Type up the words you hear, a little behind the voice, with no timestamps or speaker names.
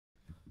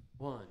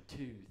1,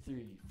 2,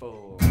 3,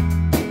 4.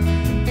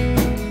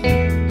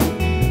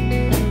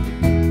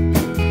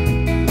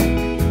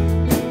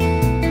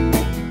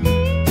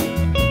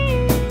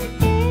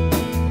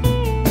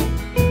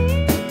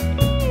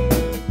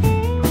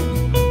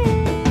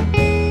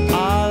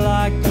 I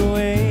like the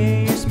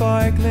way your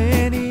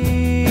sparkling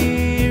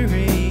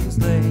earrings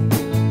lay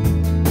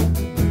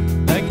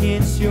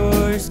against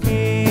your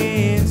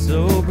skin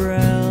so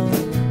brown.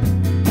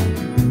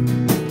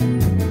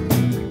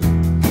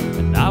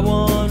 And I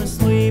wanna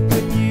sleep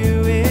with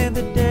you in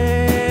the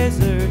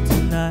desert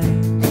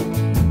tonight,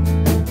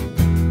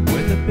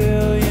 with a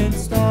billion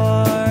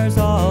stars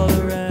all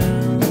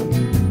around.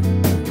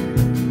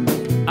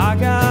 I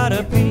got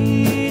a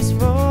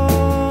peaceful,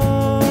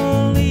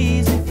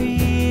 easy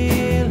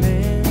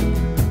feeling,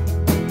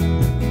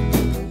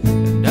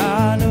 and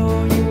I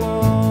know you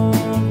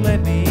won't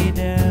let me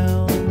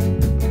down,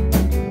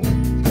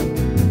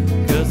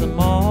 'cause I'm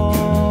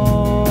already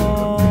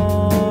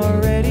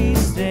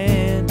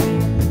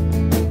standing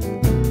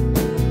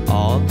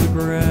on the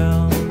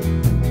ground.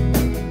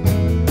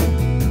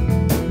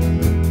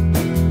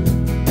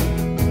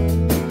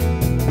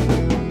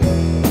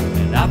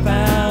 And I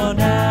found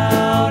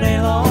out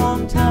a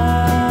long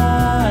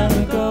time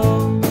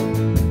ago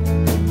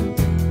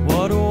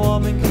what a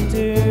woman can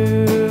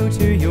do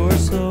to your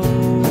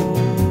soul.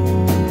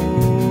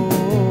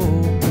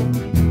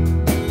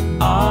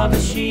 Ah,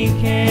 but she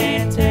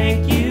can't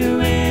take you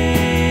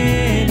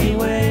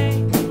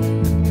anyway.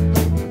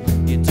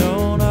 You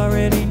don't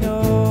already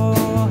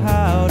know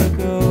how to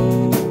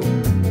go.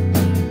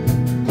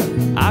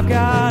 I've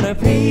got a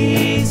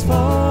peaceful,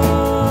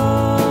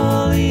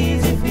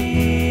 easy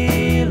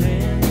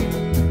feeling,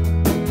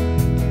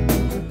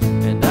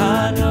 and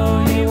I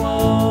know he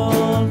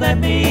won't let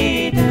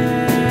me down,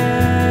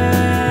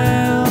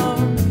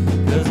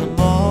 'cause I'm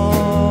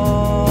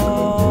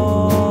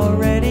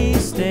already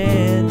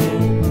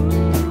standing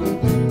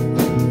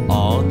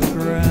on the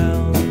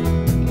ground.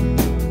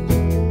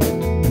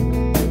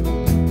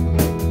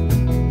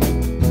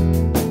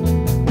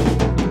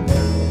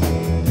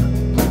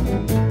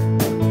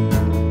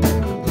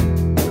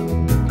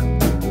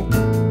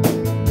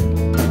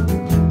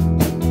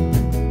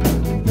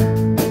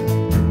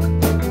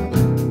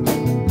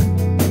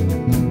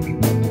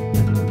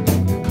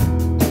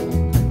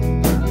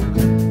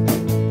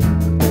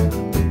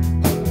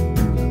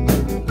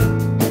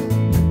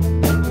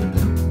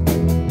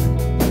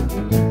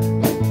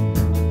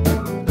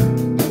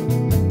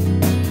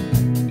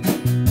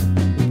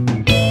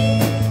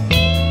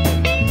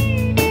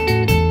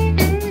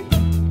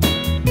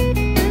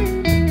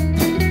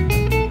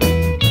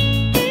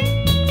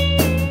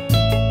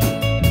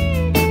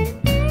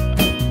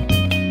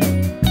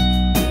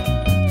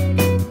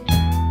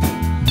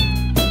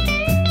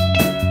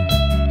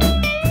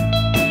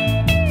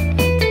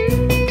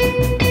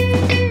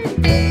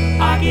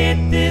 I get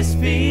this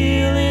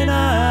feeling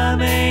I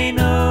may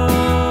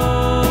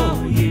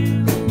know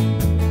you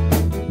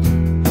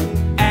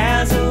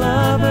as a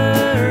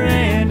lover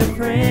and a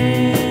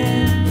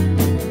friend.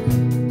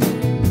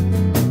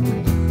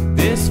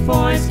 This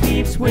voice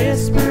keeps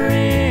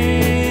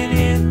whispering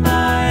in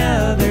my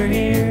other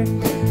ear,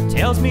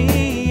 tells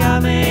me I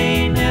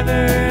may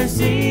never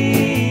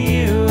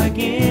see you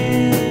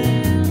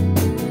again.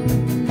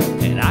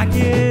 And I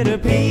get a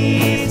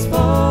peaceful,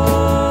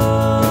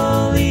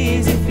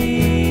 easy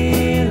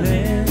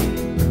feeling,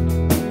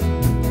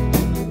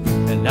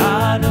 and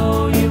I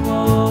know you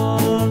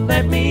won't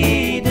let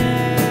me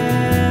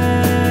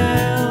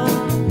down,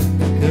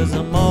 'cause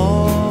I'm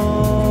already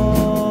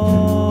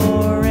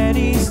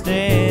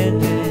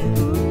standing.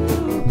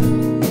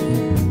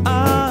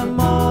 I'm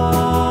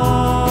already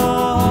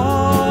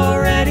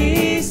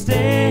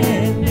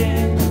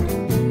standing.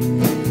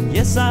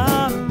 Yes,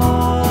 I'm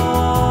already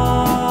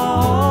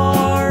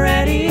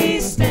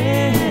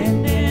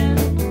standing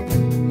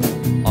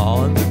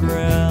on the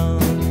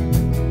ground.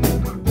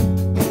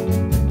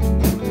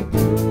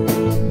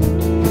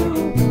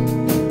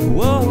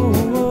 Whoa,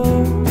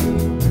 whoa.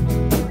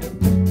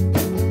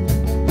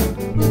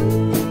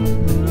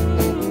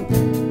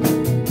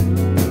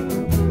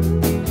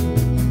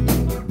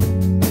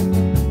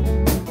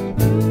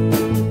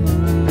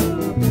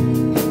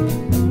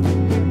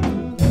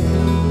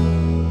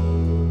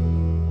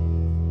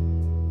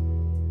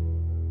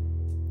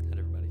 How'd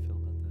everybody feel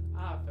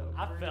about that? I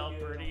felt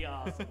pretty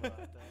awesome about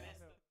that.